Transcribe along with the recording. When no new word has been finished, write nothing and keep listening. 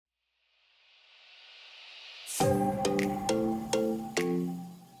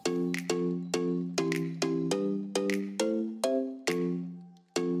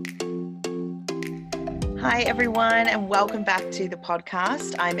Hi, everyone, and welcome back to the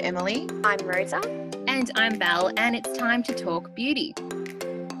podcast. I'm Emily. I'm Rosa. And I'm Belle, and it's time to talk beauty.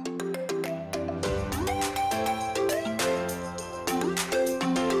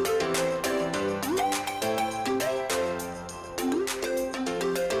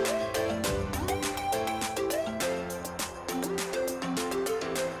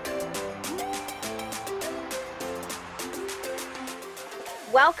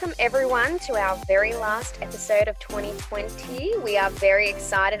 Welcome everyone to our very last episode of 2020. We are very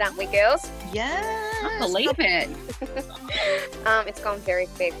excited, aren't we, girls? Yes. I can't believe it. It's gone very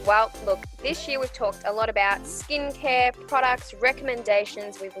quick. Well, look, this year we've talked a lot about skincare, products,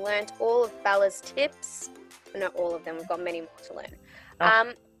 recommendations. We've learned all of Bella's tips. Not all of them. We've got many more to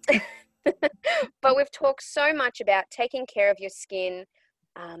learn. But we've talked so much about taking care of your skin,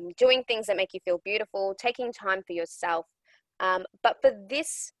 doing things that make you feel beautiful, taking time for yourself. But for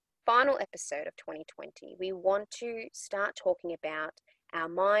this final episode of 2020, we want to start talking about our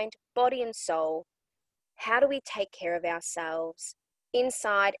mind, body and soul. How do we take care of ourselves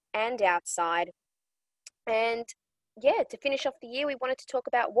inside and outside? And yeah, to finish off the year, we wanted to talk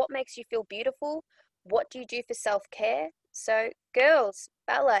about what makes you feel beautiful. What do you do for self-care? So girls,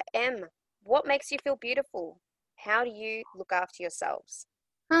 Bella, Em, what makes you feel beautiful? How do you look after yourselves?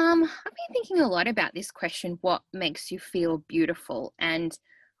 I've been thinking a lot about this question, what makes you feel beautiful? And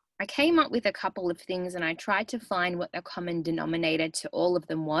I came up with a couple of things and I tried to find what the common denominator to all of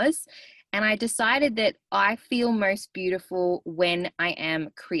them was. And I decided that I feel most beautiful when I am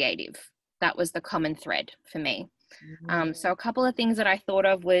creative. That was the common thread for me. So a couple of things that I thought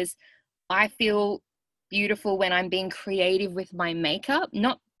of was I feel beautiful when I'm being creative with my makeup,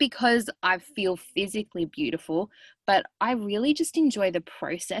 not because I feel physically beautiful, but I really just enjoy the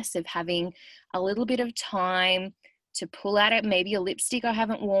process of having a little bit of time to pull out maybe a lipstick I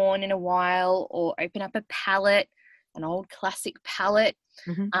haven't worn in a while, or open up a palette, an old classic palette,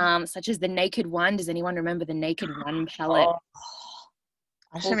 such as the Naked One. Does anyone remember the Naked One palette?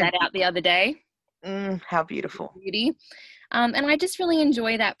 I pulled that out the other day. How beautiful. Beauty. And I just really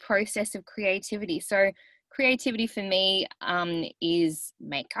enjoy that process of creativity. So creativity for me is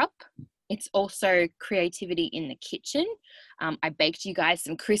makeup. It's also creativity in the kitchen. I baked you guys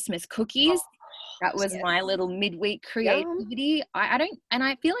some Christmas cookies. That was my little midweek creativity.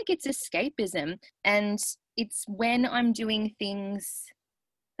 I feel like it's escapism, and it's when I'm doing things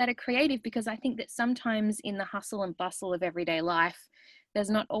that are creative, because I think that sometimes in the hustle and bustle of everyday life, there's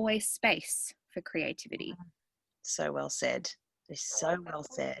not always space for creativity. So well said. It's so well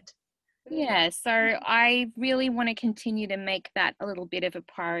said. Yeah, so I really want to continue to make that a little bit of a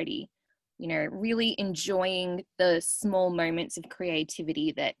priority, you know, really enjoying the small moments of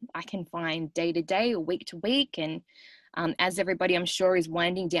creativity that I can find day to day or week to week. And as everybody, I'm sure, is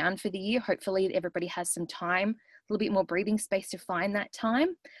winding down for the year, hopefully everybody has some time, a little bit more breathing space to find that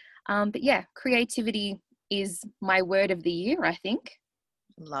time. But yeah, creativity is my word of the year, I think.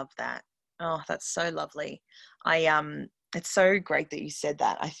 Love that. Oh, that's so lovely. It's so great that you said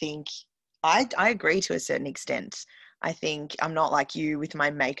that. I think I agree to a certain extent. I think I'm not like you with my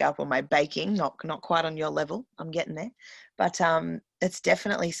makeup or my baking, not quite on your level. I'm getting there. But it's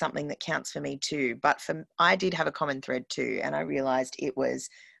definitely something that counts for me too. But I did have a common thread too, and I realized it was,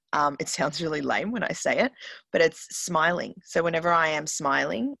 it sounds really lame when I say it, but it's smiling. So whenever I am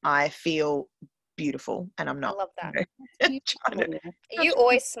smiling, I feel beautiful, and I'm not. I love that. You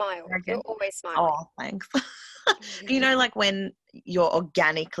always smile. You're always smiling. Oh, thanks. You know, like when you're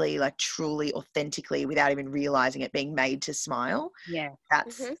organically, like truly, authentically, without even realizing it, being made to smile. Yeah.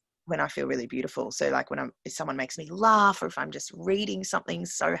 That's when I feel really beautiful. So like if someone makes me laugh, or if I'm just reading something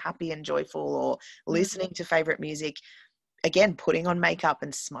so happy and joyful, or listening to favorite music, again, putting on makeup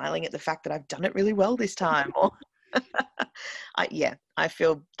and smiling at the fact that I've done it really well this time. Or I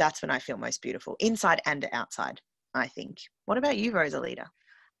feel that's when I feel most beautiful, inside and outside, I think. What about you, Rosalita?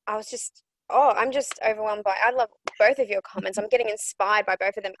 I'm just overwhelmed I love both of your comments. I'm getting inspired by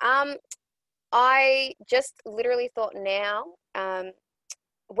both of them. I just literally thought now,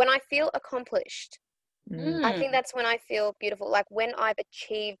 when I feel accomplished, I think that's when I feel beautiful. Like when I've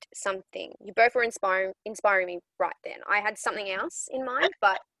achieved something. You both were inspiring me right then. I had something else in mind,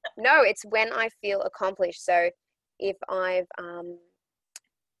 but no, it's when I feel accomplished. So if I've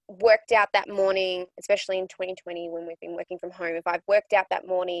worked out that morning, especially in 2020 when we've been working from home, if I've worked out that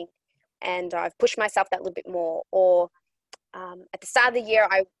morning and I've pushed myself that little bit more, or at the start of the year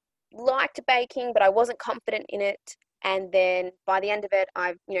I liked baking but I wasn't confident in it, and then by the end of it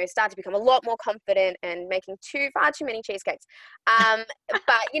I've started to become a lot more confident and making far too many cheesecakes,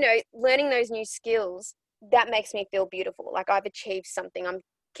 but learning those new skills, that makes me feel beautiful, like I've achieved something, I'm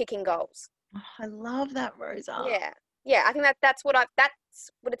kicking goals. Oh, I love that, Rosa. Yeah, I think that's what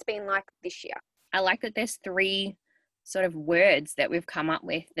it's been like this year. I like that there's 3 sort of words that we've come up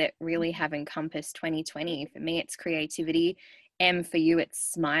with that really have encompassed 2020. For me, it's creativity. M, for you,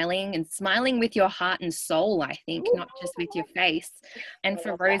 it's smiling, and smiling with your heart and soul, I think, not just with your face. And I for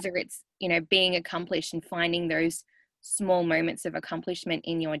love Rosa, it's, being accomplished and finding those small moments of accomplishment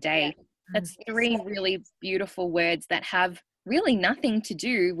in your day. That's 3 really beautiful words that have really nothing to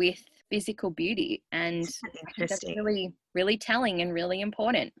do with physical beauty. And I think that's Interesting. really, really telling and really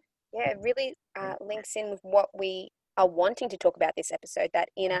important. Yeah, it really links in with what we are wanting to talk about this episode, that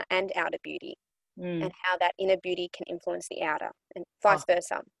inner and outer beauty, and how that inner beauty can influence the outer and vice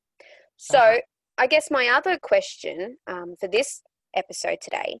versa. So I guess my other question for this episode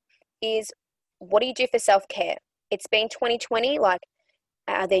today is, what do you do for self-care? It's been 2020, like,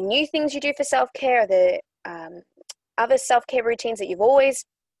 are there new things you do for self-care? Are there other self-care routines that you've always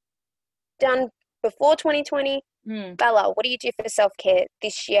done before 2020? Bella, what do you do for self-care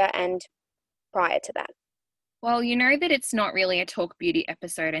this year and prior to that? Well, you know that it's not really a Talk Beauty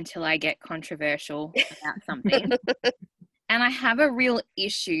episode until I get controversial about something. And I have a real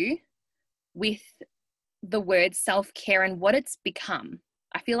issue with the word self-care and what it's become.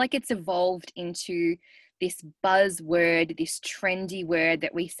 I feel like it's evolved into this buzzword, this trendy word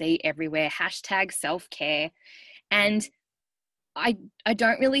that we see everywhere, hashtag self-care. And I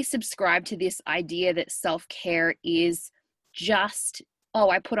don't really subscribe to this idea that self-care is just, oh,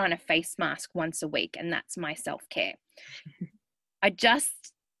 I put on a face mask once a week and that's my self-care. I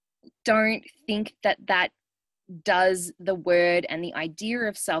just don't think that does the word and the idea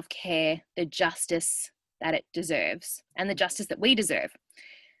of self-care the justice that it deserves and the justice that we deserve.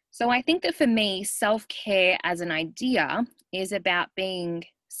 So I think that for me, self-care as an idea is about being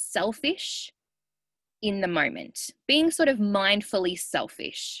selfish in the moment, being sort of mindfully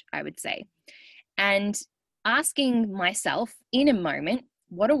selfish, I would say, and asking myself in a moment,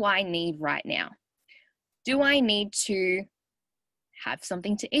 what do I need right now? Do I need to have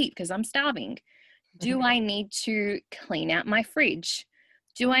something to eat because I'm starving? Do I need to clean out my fridge?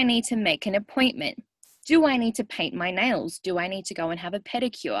 Do I need to make an appointment? Do I need to paint my nails? Do I need to go and have a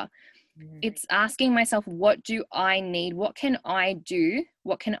pedicure? It's asking myself, what do I need? What can I do?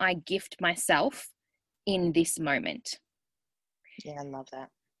 What can I gift myself in this moment? Yeah, I love that.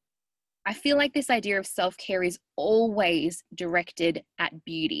 I feel like this idea of self-care is always directed at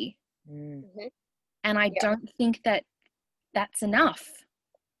beauty. And I don't think that that's enough.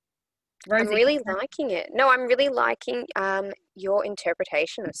 Rosie, I'm really liking it. No, I'm really liking your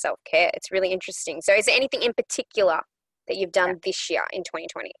interpretation of self-care. It's really interesting. So is there anything in particular that you've done this year in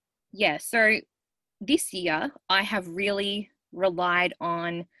 2020? Yeah, so this year I have really relied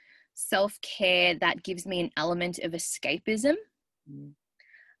on self-care that gives me an element of escapism.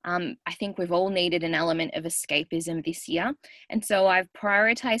 I think we've all needed an element of escapism this year. And so I've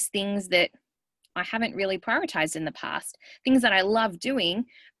prioritized things that I haven't really prioritized in the past, things that I love doing,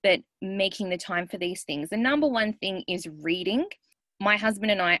 but making the time for these things. The number one thing is reading. My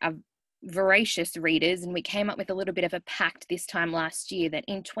husband and I are voracious readers, and we came up with a little bit of a pact this time last year that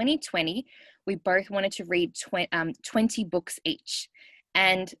in 2020, we both wanted to read 20 books each.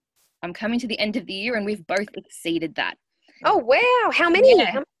 And I'm coming to the end of the year and we've both exceeded that. Oh, wow. How many?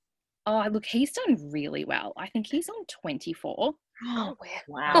 Yeah. Oh, look, he's done really well. I think he's on 24. Oh,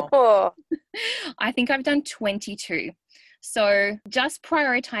 wow. I think I've done 22. So just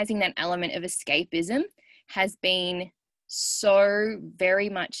prioritizing that element of escapism has been so very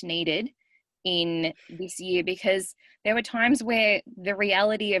much needed in this year, because there were times where the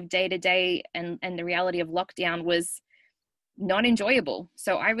reality of day-to-day and the reality of lockdown was not enjoyable.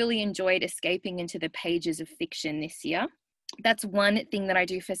 So I really enjoyed escaping into the pages of fiction this year. That's one thing that I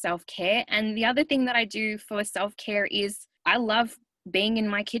do for self-care. And the other thing that I do for self-care is I love being in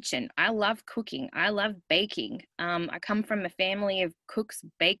my kitchen. I love cooking. I love baking. I come from a family of cooks,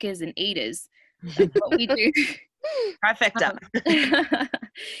 bakers, and eaters. That's what we do. Trifecta.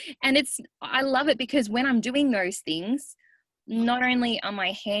 And I love it because when I'm doing those things, not only are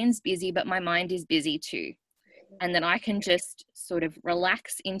my hands busy, but my mind is busy too. And then I can just sort of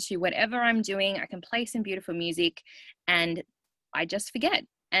relax into whatever I'm doing. I can play some beautiful music and I just forget.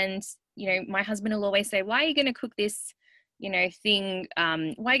 And, my husband will always say, why are you going to cook this, thing? Why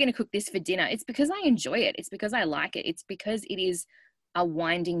are you going to cook this for dinner? It's because I enjoy it. It's because I like it. It's because it is a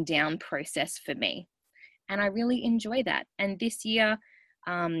winding down process for me. And I really enjoy that. And this year,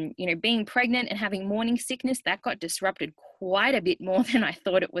 being pregnant and having morning sickness, that got disrupted quite a bit more than I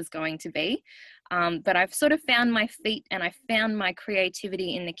thought it was going to be. But I've sort of found my feet and I found my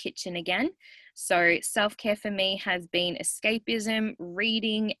creativity in the kitchen again. So self-care for me has been escapism,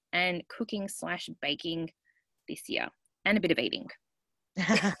 reading, and cooking/baking this year, and a bit of eating.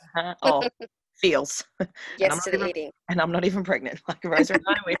 Oh, feels. And I'm Yes not to the even, eating. and I'm not even pregnant. Like Rosa and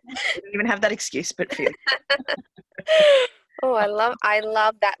I, we don't even have that excuse, but feels. Oh, I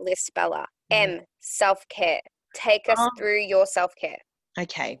love that list, Bella. M, self-care. Take us Oh, through your self-care.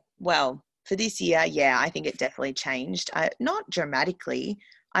 okay. Well, for this year, yeah, I think it definitely changed. Not dramatically.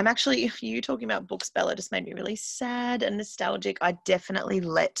 I'm actually, you talking about books, Bella, just made me really sad and nostalgic. I definitely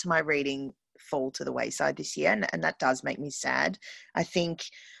let my reading fall to the wayside this year, and that does make me sad. I think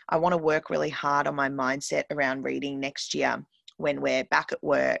I want to work really hard on my mindset around reading next year when we're back at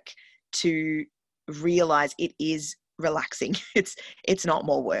work to realize it is relaxing. It's not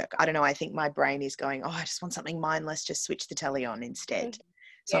more work. I don't know. I think my brain is going, oh, I just want something mindless. Just switch the telly on instead.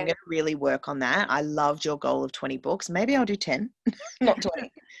 So I'm Yeah. going to really work on that. I loved your goal of 20 books. Maybe I'll do 10, not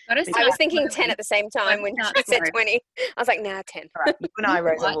 20. Gotta I was start thinking 10 slowly. at the same time when Start you said slow. 20. I was like, nah, 10. All right, you and I, You know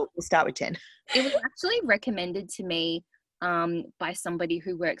Rosa, what? we'll start with 10. It was actually recommended to me by somebody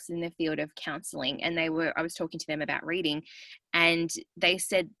who works in the field of counseling, and I was talking to them about reading, and they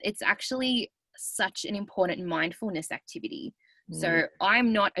said it's actually such an important mindfulness activity. So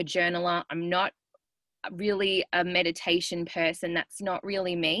I'm not a journaler. I'm not really a meditation person. That's not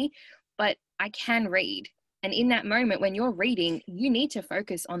really me, but I can read. And in that moment, when you're reading, you need to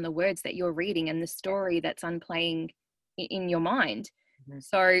focus on the words that you're reading and the story that's unplaying in your mind.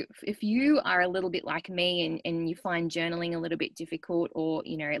 So if you are a little bit like me and you find journaling a little bit difficult, or,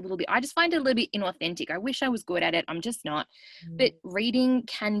 you know, a little bit, I just find it a little bit inauthentic. I wish I was good at it. I'm just not. But reading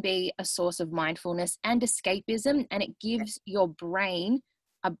can be a source of mindfulness and escapism, and it gives your brain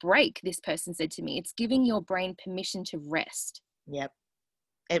a break. This person said to me, it's giving your brain permission to rest. Yep.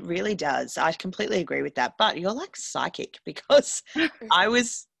 It really does. I completely agree with that. But you're like psychic, because I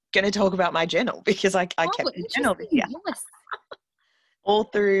was going to talk about my journal because I kept a journal this year. Yes. All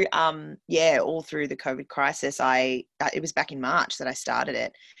through all through the COVID crisis. It was back in March that I started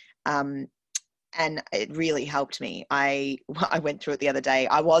it, and it really helped me. I went through it the other day.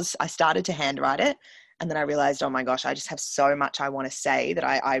 I started to handwrite it, and then I realized, oh my gosh, I just have so much I want to say that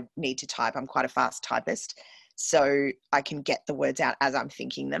I need to type. I'm quite a fast typist, so I can get the words out as I'm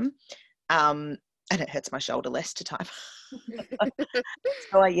thinking them, and it hurts my shoulder less to type.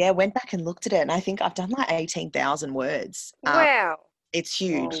 So I went back and looked at it, and I think I've done like 18,000 words. Wow. It's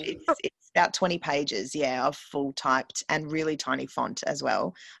huge. Wow. It's about 20 pages, of full typed and really tiny font as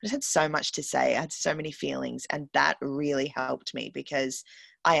well. I just had so much to say. I had so many feelings, and that really helped me because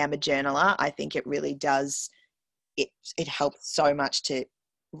I am a journaler. I think it really does. It helps so much to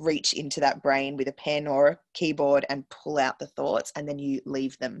reach into that brain with a pen or a keyboard and pull out the thoughts, and then you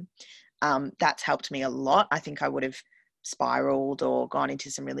leave them. That's helped me a lot. I think I would have spiraled or gone into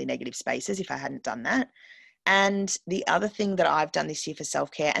some really negative spaces if I hadn't done that. And the other thing that I've done this year for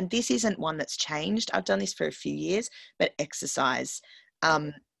self-care, and this isn't one that's changed, I've done this for a few years, but exercise.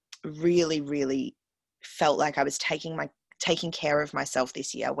 Really, really felt like I was taking care of myself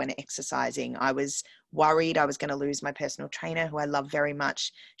this year when exercising. I was worried I was going to lose my personal trainer, who I love very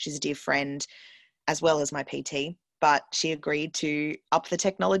much. She's a dear friend, as well as my PT. But she agreed to up the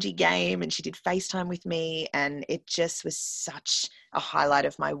technology game, and she did FaceTime with me, and it just was such a highlight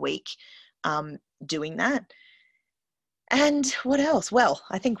of my week, doing that. And what else? Well,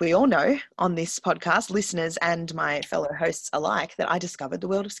 I think we all know on this podcast, listeners and my fellow hosts alike, that I discovered the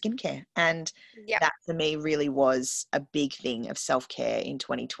world of skincare. And that for me really was a big thing of self-care in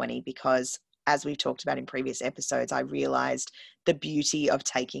 2020, because as we've talked about in previous episodes, I realized the beauty of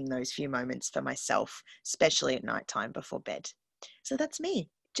taking those few moments for myself, especially at nighttime before bed. So that's me,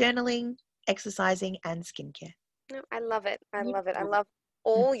 journaling, exercising, and skincare. No, I love it. I love it. I love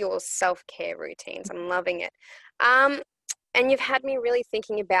all your self-care routines. I'm loving it. And you've had me really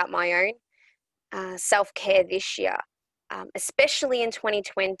thinking about my own self-care this year, especially in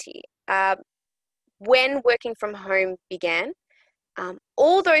 2020. When working from home began,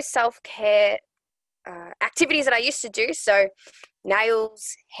 all those self-care activities that I used to do, so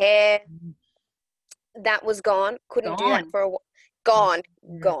nails, hair, that was gone. Couldn't do that for a while. Gone.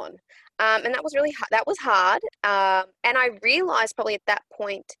 And that was really hard. That was hard. And I realized probably at that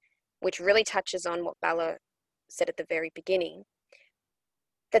point, which really touches on what Bella said at the very beginning,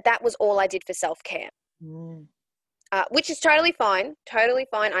 that was all I did for self-care. Which is totally fine. Totally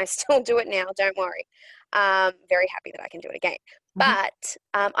fine. I still do it now. Don't worry. Very happy that I can do it again. But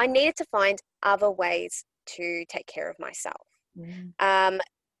I needed to find other ways to take care of myself.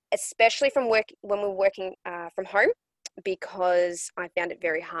 Especially when we're working from home, because I found it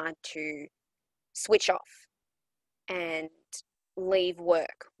very hard to switch off and leave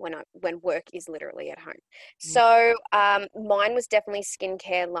work when work is literally at home. So mine was definitely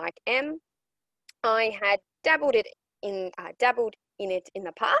skincare like M. I had dabbled in it in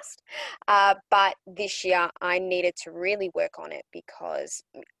the past, but this year I needed to really work on it because,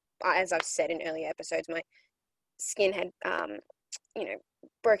 as I've said in earlier episodes, my skin had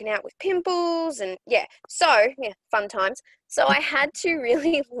broken out with pimples and fun times. So I had to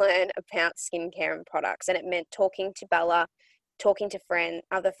really learn about skincare and products, and it meant talking to Bella, talking to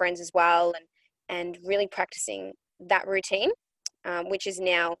other friends as well, and really practicing that routine, which is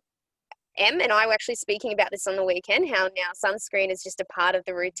now Em and I were actually speaking about this on the weekend, how now sunscreen is just a part of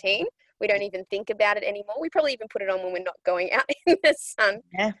the routine. We don't even think about it anymore. We probably even put it on when we're not going out in the sun.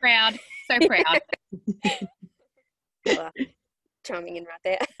 Yeah. Proud. So proud. Chiming in right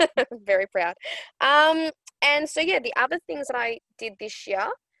there. Very proud. And so, the other things that I did this year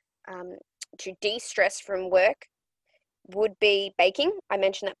to de-stress from work would be baking. I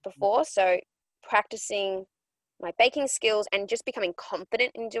mentioned that before. So practicing my baking skills and just becoming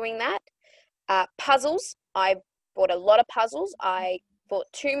confident in doing that. Puzzles. I bought a lot of puzzles. I bought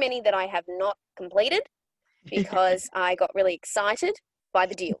too many that I have not completed because I got really excited by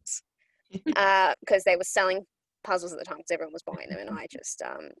the deals because they were selling puzzles at the time because everyone was buying them, and I just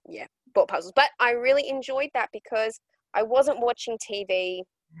bought puzzles. But I really enjoyed that because I wasn't watching TV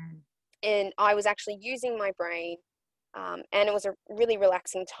and I was actually using my brain, and it was a really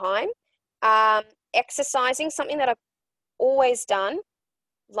relaxing time. Exercising, something that I've always done,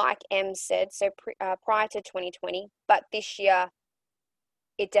 like Em said, so prior to 2020, but this year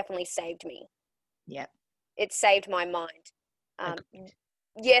it definitely saved me. Yeah. It saved my mind.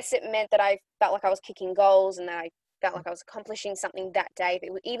 Yes, it meant that I felt like I was kicking goals and that I felt like I was accomplishing something that day,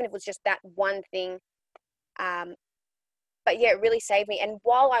 even if it was just that one thing. But yeah, it really saved me. And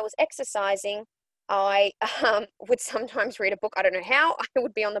while I was exercising, I would sometimes read a book. I don't know how I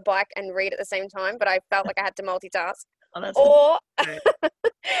would be on the bike and read at the same time, but I felt like I had to multitask. Or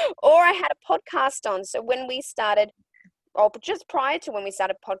I had a podcast on. So when we started, or just prior to when we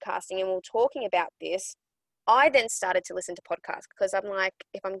started podcasting and we were talking about this, I then started to listen to podcasts because I'm like,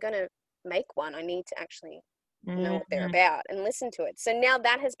 if I'm going to make one, I need to actually know what they're about and listen to it. So now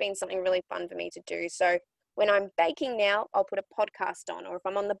that has been something really fun for me to do. So when I'm baking now, I'll put a podcast on, or if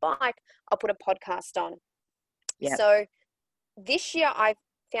I'm on the bike, I'll put a podcast on. Yep. So this year I've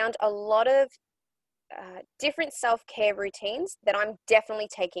found a lot of different self-care routines that I'm definitely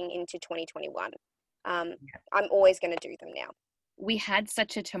taking into 2021. I'm always going to do them now. We had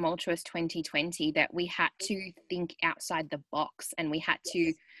such a tumultuous 2020 that we had to think outside the box, and we had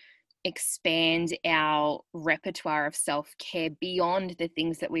to expand our repertoire of self-care beyond the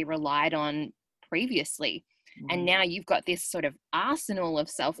things that we relied on previously. And now you've got this sort of arsenal of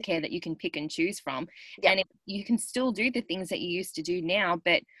self-care that you can pick and choose from. And you can still do the things that you used to do now,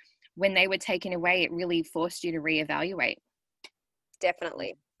 but when they were taken away, it really forced you to reevaluate.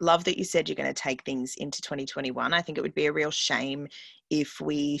 Definitely. Love that you said you're going to take things into 2021. I think it would be a real shame if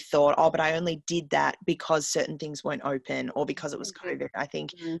we thought, oh, but I only did that because certain things weren't open or because it was COVID. I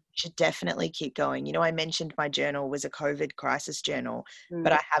think we should definitely keep going. You know, I mentioned my journal was a COVID crisis journal,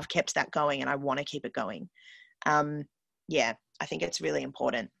 but I have kept that going and I want to keep it going. I think it's really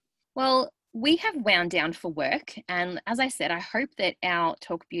important. Well, we have wound down for work, and as I said, I hope that our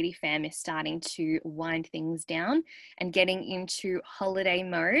Talk Beauty fam is starting to wind things down and getting into holiday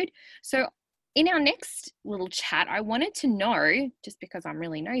mode. So in our next little chat, I wanted to know, just because I'm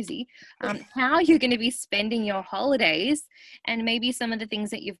really nosy, how you're going to be spending your holidays, and maybe some of the things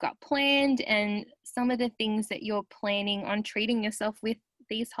that you've got planned and some of the things that you're planning on treating yourself with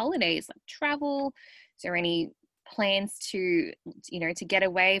these holidays, like travel. Is there any plans to get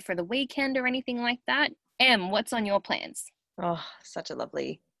away for the weekend or anything like that? Em, what's on your plans? Oh, such a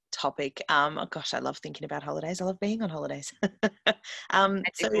lovely topic. Oh gosh, I love thinking about holidays. I love being on holidays.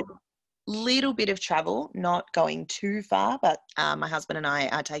 Little bit of travel, not going too far, but my husband and I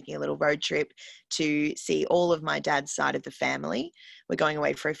are taking a little road trip to see all of my dad's side of the family. We're going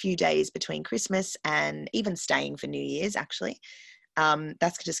away for a few days between Christmas and even staying for New Year's, actually.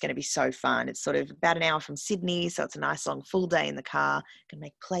 That's just going to be so fun. It's sort of about an hour from Sydney, so it's a nice long full day in the car. Can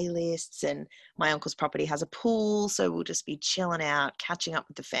make playlists, and my uncle's property has a pool, so we'll just be chilling out, catching up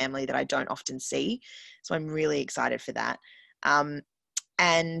with the family that I don't often see. So I'm really excited for that.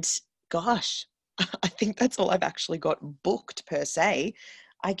 And gosh, I think that's all I've actually got booked per se.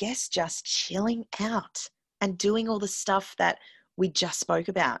 I guess just chilling out and doing all the stuff that we just spoke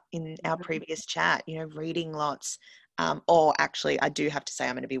about in our previous chat, reading lots. Or actually, I do have to say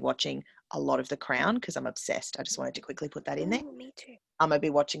I'm going to be watching a lot of The Crown because I'm obsessed. I just wanted to quickly put that in there. Me too. I'm going to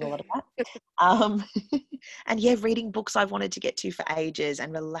be watching a lot of that. And yeah, reading books I've wanted to get to for ages,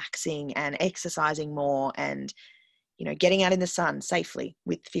 and relaxing and exercising more, and, you know, getting out in the sun safely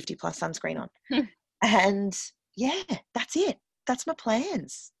with 50 plus sunscreen on. And yeah, that's it. That's my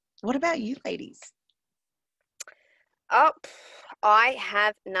plans. What about you, ladies? Oh, I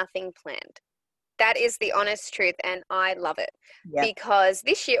have nothing planned. That is the honest truth, and I love it. Yep. Because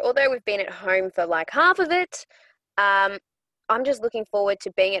this year, although we've been at home for like half of it, I'm just looking forward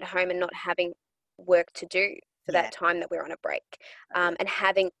to being at home and not having work to do for that time that we're on a break, and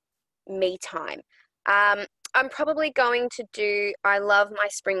having me time. I'm probably going to do, I love my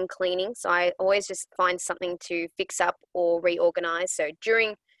spring cleaning, so I always just find something to fix up or reorganize. So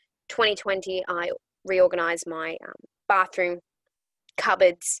during 2020, I reorganized my bathroom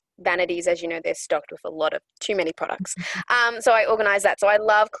cupboards, vanities. As you know, they're stocked with a lot of too many products. So I organize that. So I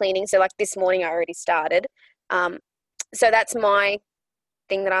love cleaning. So like this morning I already started. So that's my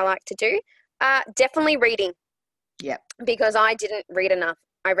thing that I like to do. Definitely reading. Yep. Because I didn't read enough.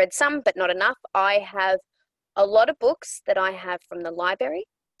 I read some, but not enough. I have a lot of books that I have from the library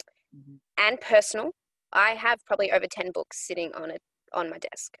and personal. I have probably over 10 books sitting on my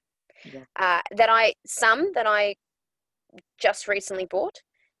desk. Yeah. Some that I just recently bought,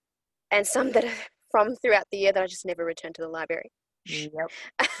 and some that are from throughout the year that I just never returned to the library. Yep.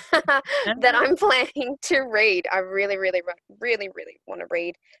 That I'm planning to read. I really, really, really, really want to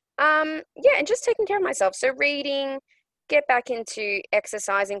read. And just taking care of myself. So reading, get back into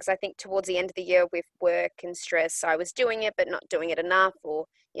exercising, because I think towards the end of the year with work and stress, I was doing it but not doing it enough, or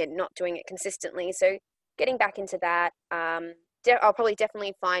not doing it consistently. So getting back into that. I'll probably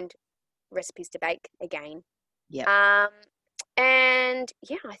definitely find recipes to bake again. Yeah. And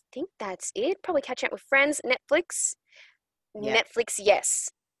yeah, I think that's it. Probably catching up with friends. Netflix. Yeah. Netflix, yes,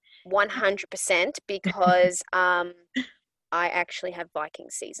 100%, because I actually have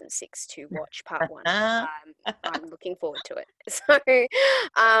Vikings season 6 to watch part 1. I'm looking forward to it. So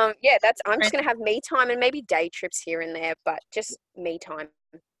I'm just gonna have me time and maybe day trips here and there, but just me time.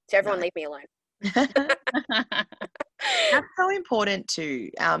 So everyone leave me alone. That's so important too.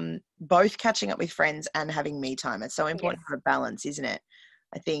 Both catching up with friends and having me time. It's so important for a balance, isn't it?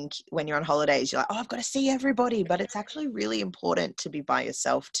 I think when you're on holidays, you're like, oh, I've got to see everybody, but it's actually really important to be by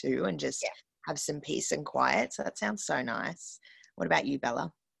yourself too, and just have some peace and quiet. So that sounds so nice. What about you,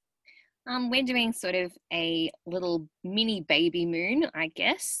 Bella? We're doing sort of a little mini baby moon, I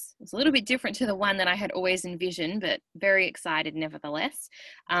guess. It's a little bit different to the one that I had always envisioned, but very excited nevertheless.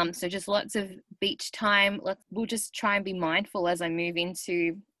 So just lots of beach time. We'll just try and be mindful as I move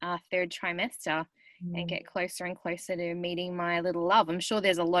into our third trimester and get closer and closer to meeting my little love. I'm sure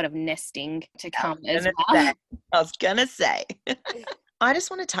there's a lot of nesting to come as well. I was going to say. I just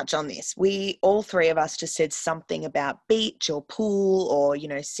want to touch on this. All three of us just said something about beach or pool or,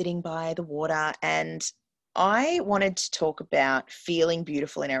 sitting by the water. And I wanted to talk about feeling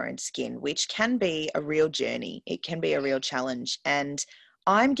beautiful in our own skin, which can be a real journey. It can be a real challenge. And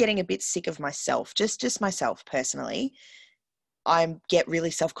I'm getting a bit sick of myself, just myself personally. I get really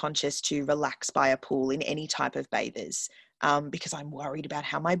self-conscious to relax by a pool in any type of bathers, because I'm worried about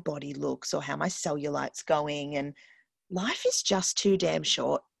how my body looks or how my cellulite's going. And life is just too damn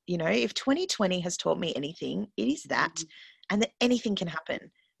short. If 2020 has taught me anything, it is that, and that anything can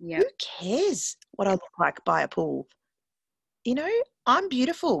happen. Who cares what I look like by a pool? I'm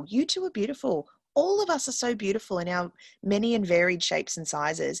beautiful. You two are beautiful. All of us are so beautiful in our many and varied shapes and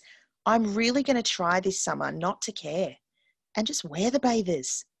sizes. I'm really going to try this summer not to care and just wear the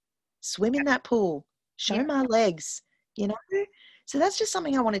bathers, swim in that pool, show my legs, So that's just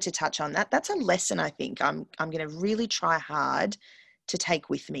something I wanted to touch on. That's a lesson I think I'm going to really try hard to take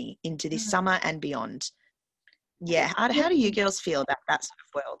with me into this summer and beyond. Yeah. How do you girls feel about that sort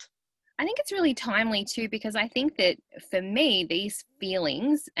of world? I think it's really timely too, because I think that for me, these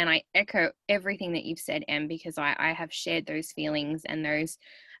feelings, and I echo everything that you've said, Em, because I have shared those feelings and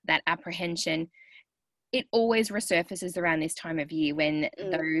that apprehension. It always resurfaces around this time of year when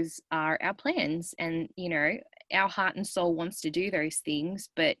those are our plans, and our heart and soul wants to do those things,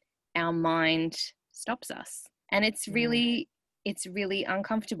 but our mind stops us, and it's really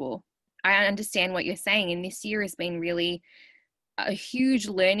uncomfortable. I understand what you're saying, and this year has been really a huge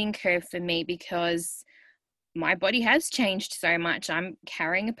learning curve for me, because my body has changed so much. I'm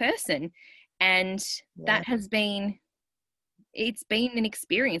carrying a person, and that has been an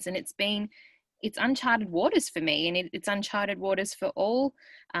experience, and it's uncharted waters for me, and it's uncharted waters for all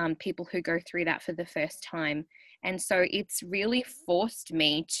people who go through that for the first time. And so it's really forced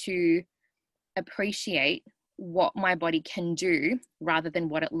me to appreciate what my body can do rather than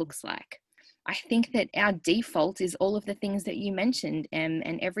what it looks like. I think that our default is all of the things that you mentioned, and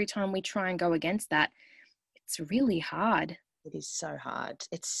every time we try and go against that, it's really hard. It is so hard.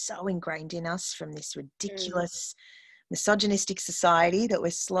 It's so ingrained in us from this ridiculous misogynistic society that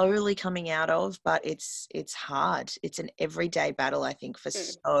we're slowly coming out of, but it's hard. It's an everyday battle, I think, for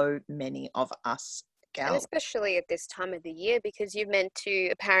so many of us gals. And especially at this time of the year, because you've meant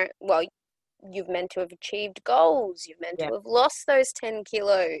to have achieved goals. You've meant to have lost those 10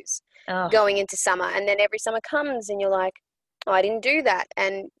 kilos going into summer. And then every summer comes and you're like, oh, I didn't do that.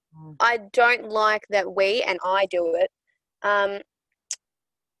 And I don't like that I do it,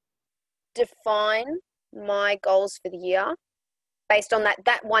 define my goals for the year based on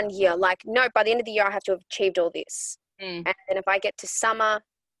that 1 year. Like, no, by the end of the year, I have to have achieved all this. And then if I get to summer,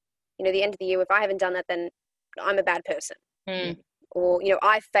 the end of the year, if I haven't done that, then I'm a bad person. Or,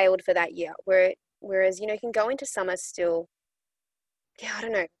 I failed for that year. Whereas, you can go into summer still, I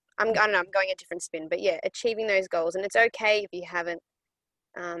don't know. I'm going a different spin, but achieving those goals. And it's okay if you haven't,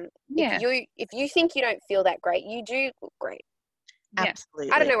 if you think you don't feel that great, you do look great. Absolutely.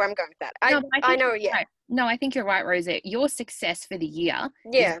 I don't know where I'm going with that. I know. Right. No, I think you're right, Rosa. Your success for the year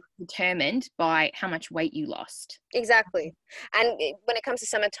is determined by how much weight you lost. Exactly. And when it comes to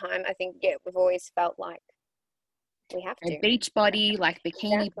summertime, I think, we've always felt like we have to. A beach body, like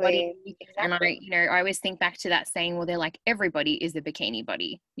bikini body. Exactly. And I always think back to that saying, well, they're like, everybody is a bikini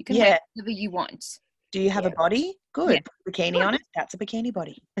body. You can wear whatever you want. Do you have a body? Good. Put a bikini on it. That's a bikini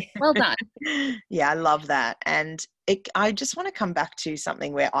body. Well done. Yeah, I love that. And I just want to come back to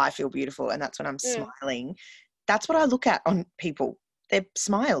something where I feel beautiful, and that's when I'm smiling. That's what I look at on people, their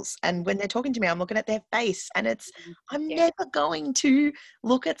smiles. And when they're talking to me, I'm looking at their face, and I'm never going to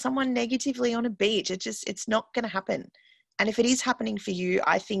look at someone negatively on a beach. It's not going to happen. And if it is happening for you,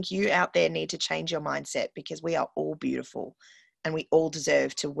 I think you out there need to change your mindset, because we are all beautiful. And we all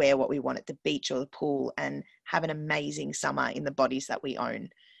deserve to wear what we want at the beach or the pool and have an amazing summer in the bodies that we own.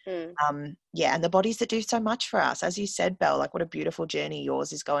 And the bodies that do so much for us. As you said, Belle, like, what a beautiful journey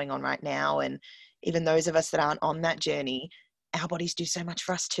yours is going on right now. And even those of us that aren't on that journey, our bodies do so much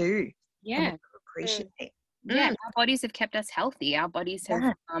for us too. Yeah. Appreciate it. Yeah, our bodies have kept us healthy. Our bodies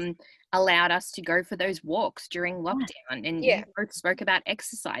have allowed us to go for those walks during lockdown. And you both spoke about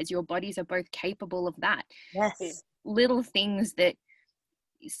exercise. Your bodies are both capable of that. Yes. Little things that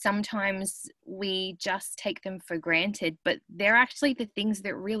sometimes we just take them for granted, but they're actually the things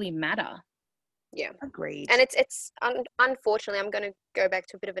that really matter. Yeah. Agreed. And it's unfortunately, I'm going to go back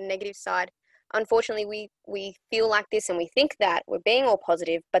to a bit of a negative side. Unfortunately, we feel like this and we think that we're being all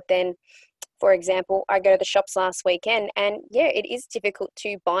positive, but then, for example, I go to the shops last weekend and it is difficult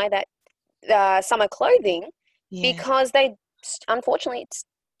to buy that summer clothing because unfortunately,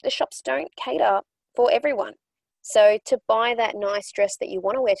 the shops don't cater for everyone. So to buy that nice dress that you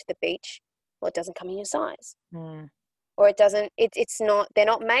want to wear to the beach, well, it doesn't come in your size. Or it doesn't, they're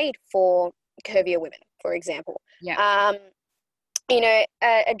not made for curvier women, for example. Yeah.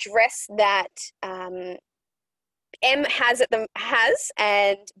 A dress that M has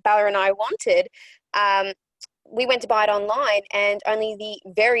and Bella and I wanted, we went to buy it online and only the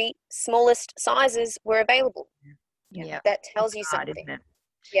very smallest sizes were available. Yeah. That tells you something. Isn't it?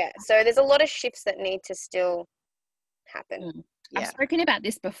 Yeah. So there's a lot of shifts that need to still happen. I've spoken about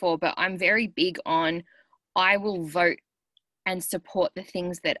this before, but I'm very big on, I will vote and support the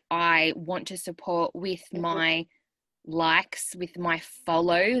things that I want to support with my likes, with my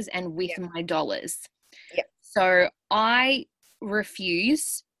follows, and with my dollars. So I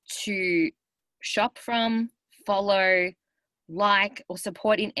refuse to shop from, follow, like, or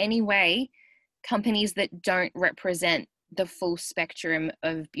support in any way companies that don't represent the full spectrum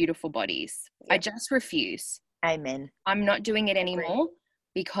of beautiful bodies. I just refuse. Amen. I'm not doing it anymore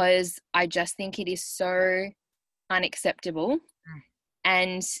because I just think it is so unacceptable.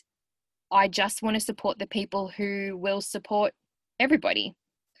 And I just want to support the people who will support everybody.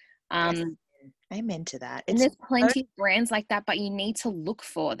 Amen to that. And there's plenty of brands like that, but you need to look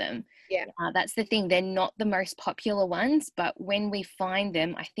for them. Yeah. That's the thing. They're not the most popular ones, but when we find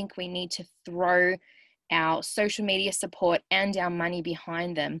them, I think we need to throw our social media support and our money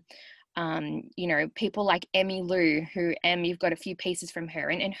behind them. People like Emmy Lou, you've got a few pieces from her,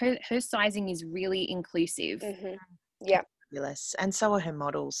 and her sizing is really inclusive. Yeah. Fabulous. And so are her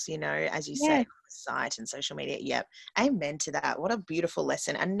models, as you say, on the site and social media. Yep. Amen to that. What a beautiful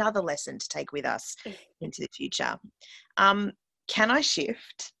lesson. Another lesson to take with us into the future. Can I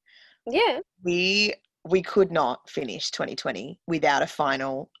shift? Yeah. We could not finish 2020 without a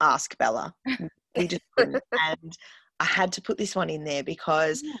final Ask Bella. We just couldn't. And I had to put this one in there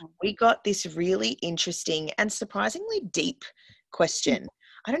because we got this really interesting and surprisingly deep question.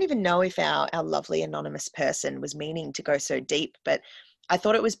 I don't even know if our lovely anonymous person was meaning to go so deep, but I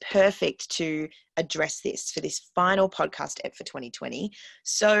thought it was perfect to address this for this final podcast ep for 2020.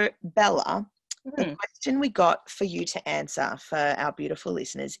 So, Bella, the question we got for you to answer for our beautiful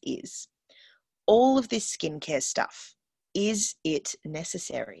listeners is, all of this skincare stuff, is it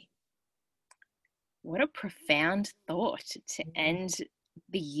necessary? What a profound thought to end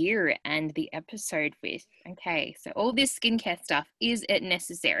the year and the episode with. Okay, so all this skincare stuff, is it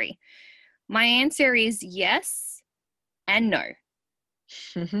necessary? My answer is yes and no.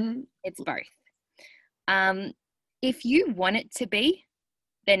 It's both. If you want it to be,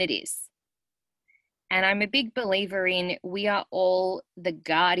 then it is. And I'm a big believer in we are all the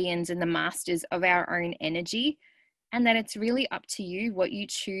guardians and the masters of our own energy, and that it's really up to you what you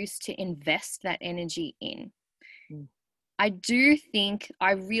choose to invest that energy in. I do think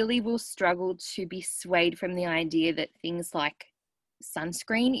I really will struggle to be swayed from the idea that things like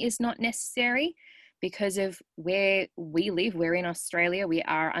sunscreen is not necessary because of where we live. We're in Australia. We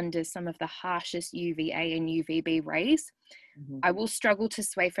are under some of the harshest UVA and UVB rays. I will struggle to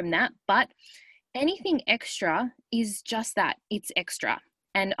sway from that, but anything extra is just that. It's extra.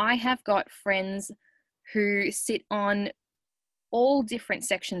 And I have got friends who sit on all different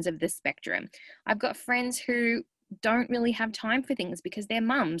sections of the spectrum. I've got friends who don't really have time for things because they're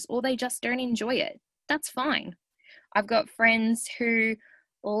mums or they just don't enjoy it. That's fine. I've got friends who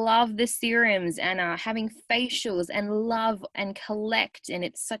love the serums and are having facials and love and collect, and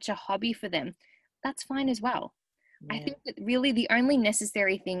it's such a hobby for them. That's fine as well. I think that really the only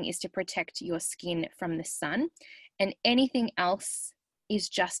necessary thing is to protect your skin from the sun, and anything else is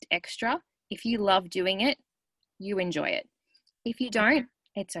just extra. If you love doing it, you enjoy it. If you don't,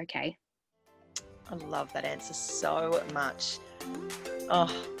 it's okay. I love that answer so much.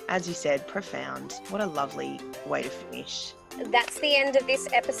 Oh, as you said, profound. What a lovely way to finish. That's the end of this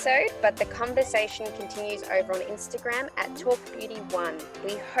episode, but the conversation continues over on Instagram at TalkBeauty1.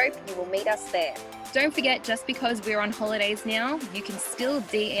 We hope you will meet us there. Don't forget, just because we're on holidays now, you can still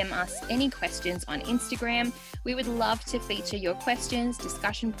DM us any questions on Instagram. We would love to feature your questions,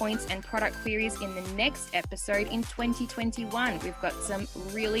 discussion points, and product queries in the next episode in 2021. We've got some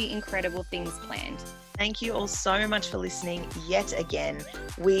really incredible things planned. Thank you all so much for listening yet again.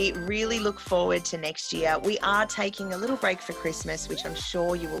 We really look forward to next year. We are taking a little break for Christmas, which I'm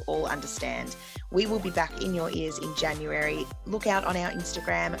sure you will all understand. We will be back in your ears in January. Look out on our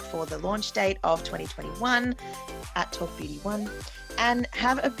Instagram for the launch date of 2021 at TalkBeauty1. And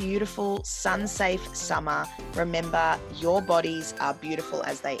have a beautiful, sun-safe summer. Remember, your bodies are beautiful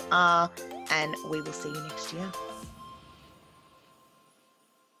as they are, and we will see you next year.